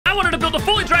build a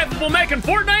fully drivable mech in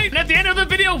Fortnite, and at the end of the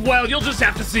video, well, you'll just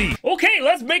have to see. Okay,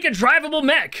 let's make a drivable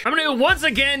mech. I'm gonna once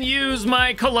again use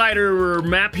my collider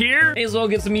map here. May as well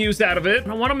get some use out of it.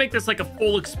 I want to make this like a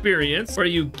full experience where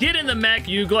you get in the mech,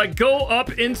 you like go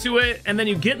up into it, and then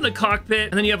you get in the cockpit,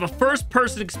 and then you have a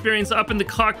first-person experience up in the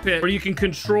cockpit where you can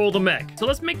control the mech. So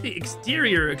let's make the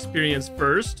exterior experience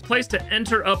first. Place to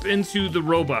enter up into the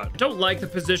robot. I don't like the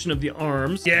position of the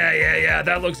arms. Yeah,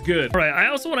 that looks good. All right, I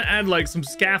also want to add like some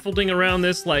scaffolding around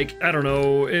this, like, I don't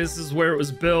know, this is where it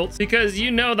was built, because you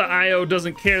know the IO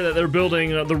doesn't care that they're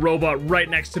building the robot right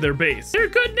next to their base. They're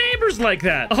good neighbors like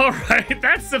that. All right,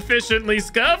 that's sufficiently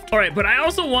scuffed. All right, but I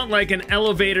also want like an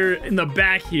elevator in the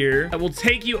back here that will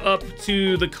take you up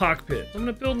to the cockpit. I'm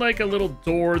gonna build like a little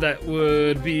door that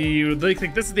would be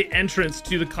like this is the entrance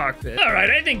to the cockpit. All right,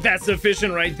 I think that's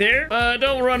sufficient right there.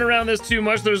 Don't run around this too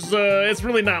much. It's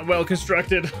really not well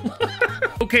constructed.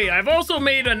 Okay, I've also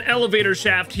made an elevator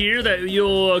shaft here that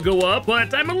you'll go up,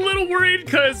 but I'm a little worried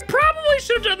because probably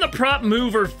should have done the prop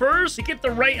mover first to get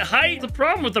the right height. The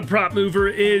problem with the prop mover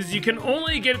is you can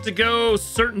only get it to go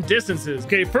certain distances.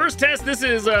 Okay, first test, this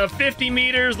is 50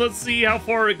 meters. Let's see how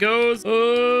far it goes.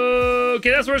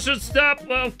 Okay, that's where it should stop.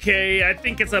 Okay, I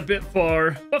think it's a bit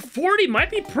far, but 40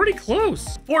 might be pretty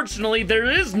close. Fortunately, there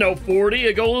is no 40.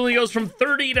 It only goes from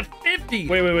 30 to 50.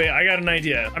 Wait, I got an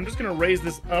idea. I'm just gonna raise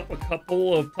this up a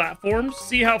couple of platforms,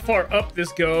 see how far up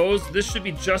this goes. This should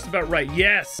be just about right.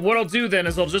 Yes. What I'll do then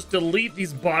is I'll just delete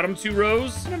these bottom two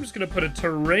rows, and I'm just gonna put a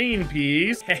terrain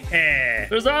piece.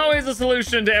 There's always a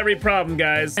solution to every problem,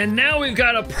 guys. And now we've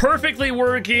got a perfectly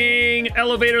working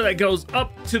elevator that goes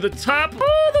up to the top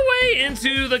all the way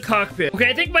into the cockpit. Okay,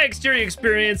 I think my exterior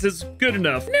experience is good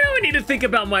enough. Now I need to think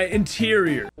about my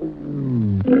interior.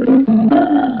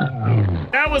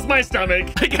 That was my stomach.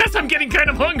 I guess I'm getting kind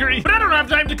of hungry, but I don't have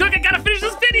time to cook. I gotta finish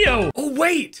this video. Oh,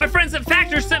 wait. My friends at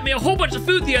Factor sent me a whole bunch of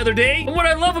food the other day. And what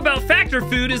I love about Factor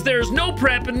food is there's no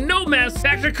prep and no mess.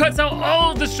 Factor cuts out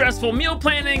all of the stressful meal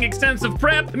planning, extensive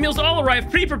prep. The meals all arrive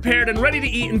pre-prepared and ready to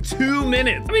eat in 2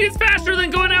 minutes. I mean, it's faster than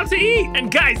going out to eat. And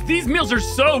guys, these meals are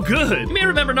so good. You may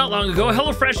remember not long ago,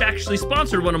 HelloFresh actually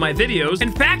sponsored one of my videos,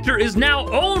 and Factor is now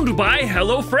owned by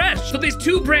HelloFresh. So these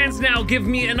two brands now give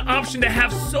me an option to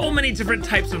have so many different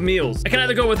types of meals. I can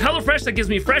either go with HelloFresh that gives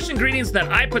me fresh ingredients that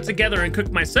I put together and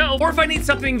cook myself, or if I need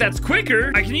something that's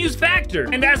quicker, I can use Factor.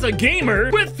 And as a gamer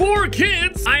with 4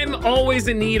 kids, I'm always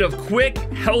in need of quick,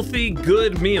 healthy,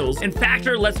 good meals, and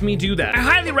Factor lets me do that. I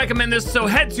highly recommend this, so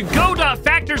head to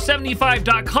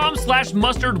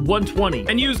go.factor75.com/mustard120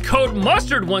 and use code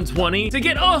mustard120 to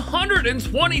get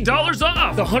 $120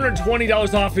 off. The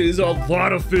 $120 off is a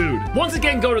lot of food. Once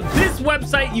again, go to this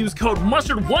website, use code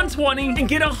mustard120 and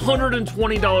get $120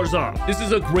 off. This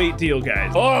is a great deal,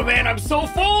 guys. Oh man, I'm so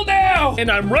full now, and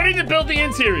I'm ready to build the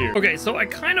interior. Okay, so I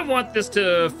kind of want this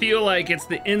to feel like it's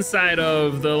the inside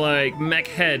of the like mech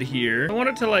head here. I want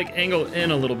it to like angle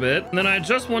in a little bit, and then I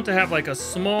just want to have like a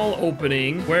small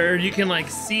opening where you can like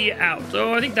see out.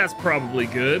 So I think that's probably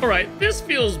good. All right, this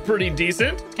feels pretty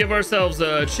decent. Let's give ourselves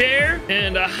a chair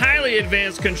and a highly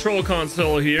advanced control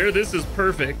console here. This is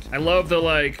perfect. I love the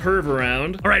like curve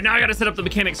around. All right, now I gotta set up the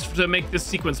mechanics to make this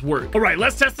sequence work. All right,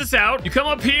 let's test this out. You come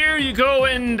up here, you go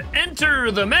and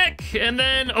enter the mech, and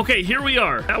then, okay, here we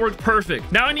are. That worked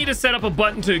perfect. Now I need to set up a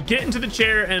button to get into the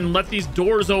chair and let these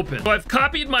doors open. So I've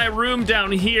copied my room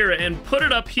down here and put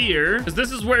it up here, because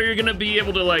this is where you're gonna be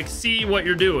able to like see what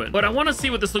you're doing. But I wanna see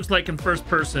what this looks like in first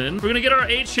person. We're gonna get our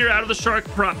H here out of the shark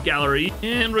prop gallery,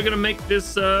 and we're gonna make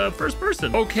this first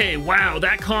person. Okay, wow,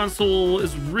 that console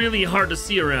is really hard to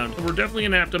see around. We're definitely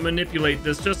gonna have to manipulate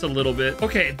this just a little bit.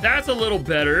 Okay, that's a little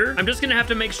better. I'm just gonna have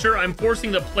to make sure I'm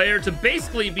forcing the player to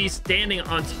basically be standing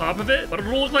on top of it, but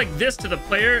it'll look like this to the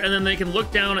player, and then they can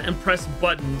look down and press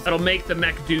buttons that'll make the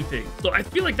mech do things. So I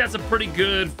feel like that's a pretty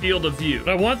good field of view.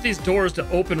 But I want these doors to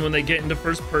open when they get into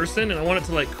first person, and I want it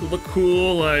to like look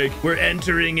cool, like we're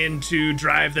entering into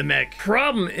Drive the Mech.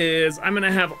 Problem is, I'm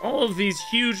gonna have all of these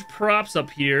huge props up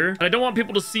here, and I don't want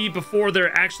people to see before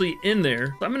they're actually in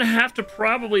there. So I'm gonna have to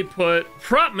probably put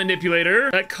prop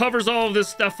manipulator that covers all of this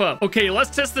stuff up. Okay, let's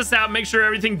test this out, make sure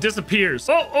everything disappears.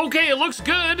 Oh, okay, it looks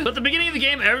good. But at the beginning of the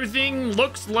game, everything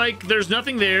looks like there's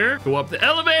nothing there. Go up the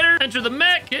elevator, enter the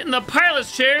mech, get in the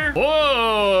pilot's chair.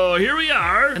 Whoa, here we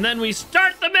are. And then we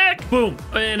start the mech. Boom.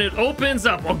 And it opens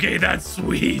up. Okay, that's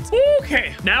sweet.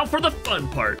 Okay, now for the fun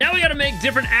part. Now we gotta make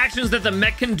different actions that the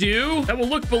mech can do that will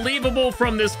look believable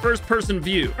from this first-person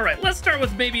view. All right, let's start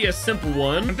with maybe a simple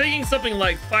one. I'm thinking something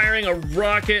like firing a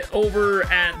rocket over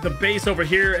at the base over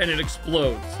here and it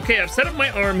explodes. Okay, I've set up my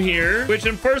arm here, which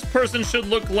in first person should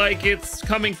look like it's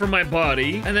coming from my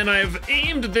body. And then I I've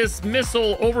aimed this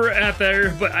missile over at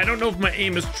there, but I don't know if my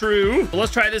aim is true. But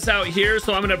let's try this out here.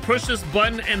 So I'm gonna push this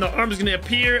button and the arm is gonna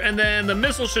appear, and then the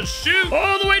missile should shoot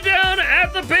all the way down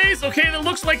at the base. Okay, that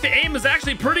looks like the aim is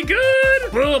actually pretty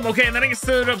good. Boom. Okay, and then I can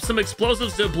set up some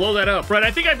explosives to blow that up. Right, I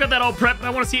think I've got that all prepped.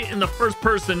 I want to see it in the first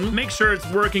person. Make sure it's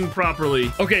working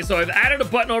properly. Okay, so I've added a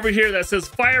button over here that says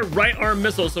fire right arm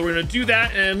missile. So we're gonna do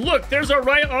that, and look, there's our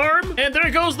right arm, and there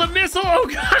goes the missile. Oh,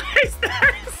 guys,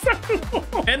 that is so cool.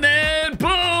 And then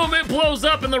boom, it blows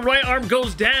up, and the right arm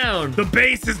goes down. The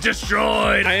base is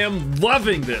destroyed. I am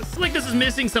loving this. I feel like this is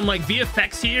missing some like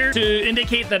VFX here to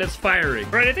indicate that it's firing.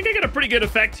 Right, I think I got a pretty good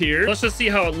effect here. Let's just see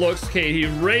how it looks. Okay, he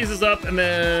raises up, and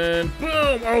then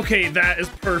boom. Okay, that is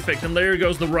perfect. And there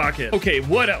goes the rocket. Okay,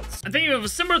 what else? I think we have a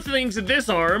similar thing to this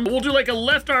arm. We'll do like a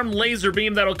left arm laser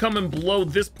beam that'll come and blow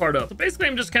this part up. So basically,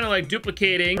 I'm just kind of like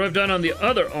duplicating what I've done on the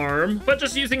other arm, but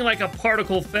just using like a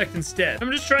particle effect instead.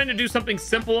 I'm just trying to do something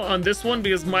simple on this one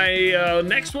because my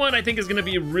next one I think is going to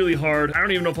be really hard. I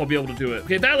don't even know if I'll be able to do it.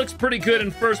 Okay, that looks pretty good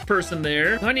in first person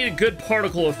there. Now I need a good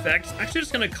particle effect. I'm actually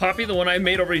just going to copy the one I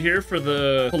made over here for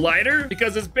the collider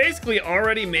because it's basically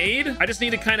already made. I just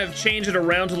need to kind of change it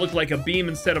around to look like a beam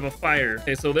instead of a fire.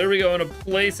 Okay, so there we go. I'm going to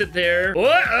place it there.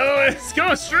 Whoa, it's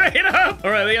going straight up.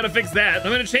 All right, we got to fix that.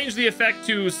 I'm going to change the effect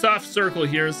to soft circle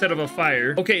here instead of a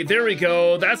fire. Okay, there we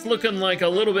go. That's looking like a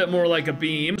little bit more like a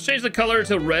beam. Let's change the color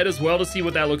to red as well to see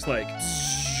what that looks like.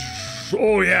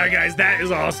 Oh yeah, guys, that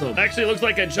is awesome. Actually, it looks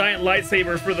like a giant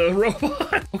lightsaber for the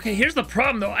robot. Okay, here's the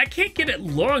problem though. I can't get it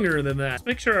longer than that. Let's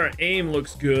make sure our aim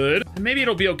looks good. And maybe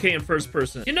it'll be okay in first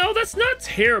person. You know, that's not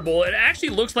terrible. It actually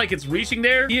looks like it's reaching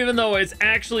there, even though it's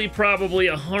actually probably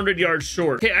 100 yards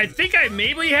short. Okay, I think I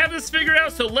maybe have this figured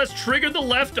out. So let's trigger the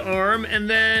left arm, and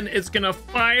then it's gonna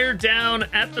fire down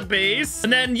at the base.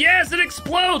 And then, yes, it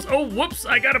explodes. Oh, whoops.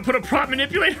 I gotta put a prop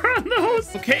manipulator on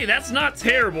those. Okay, that's not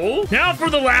terrible. Now for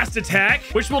the last attack,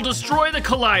 which will destroy the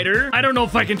collider. I don't know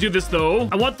if I can do this though.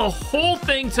 I want the whole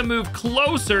thing to move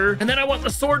closer, and then I want the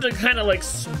sword to kind of like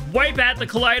swipe at the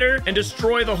collider and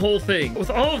destroy the whole thing.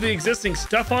 With all of the existing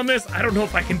stuff on this, I don't know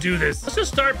if I can do this. Let's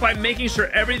just start by making sure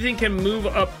everything can move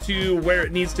up to where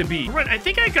it needs to be. All right, I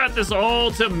think I got this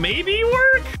all to maybe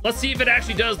work. Let's see if it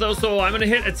actually does though. So I'm gonna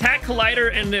hit attack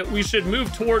collider, and we should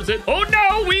move towards it. Oh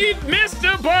no, we missed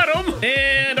the bottom,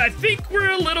 and I think we're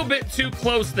a little bit too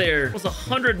close there. It was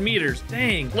 100 meters.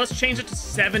 Dang. Let's change it to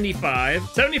 75.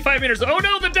 75 meters. Oh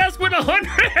no, the desk went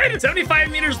 100. 75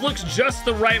 meters looks just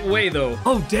the right way though.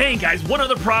 Oh dang, guys. One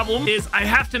other problem is I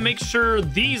have to make sure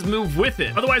these move with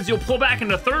it. Otherwise, you'll pull back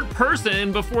into third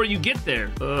person before you get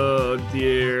there. Oh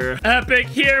dear. Epic,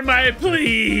 hear my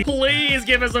plea. Please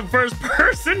give us a first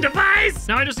person device.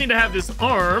 Now I just need to have this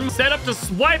arm set up to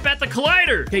swipe at the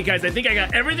collider. Okay, guys, I think I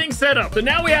got everything set up. So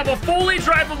now we have a fully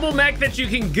drivable mech that you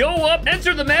can go up,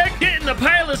 enter the mech, get in the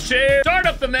pilot's chair, start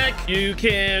up the mech. You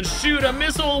can shoot a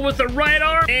missile with the right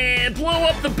arm and blow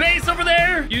up the base over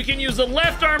there. You can use a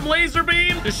left arm laser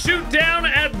beam to shoot down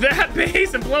at that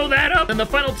base and blow that up. And the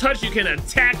final touch, you can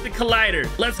attack the collider.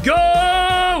 Let's go!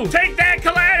 Take that,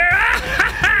 collider!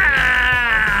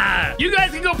 You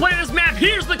guys can go play this map.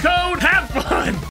 Here's the code. Have fun!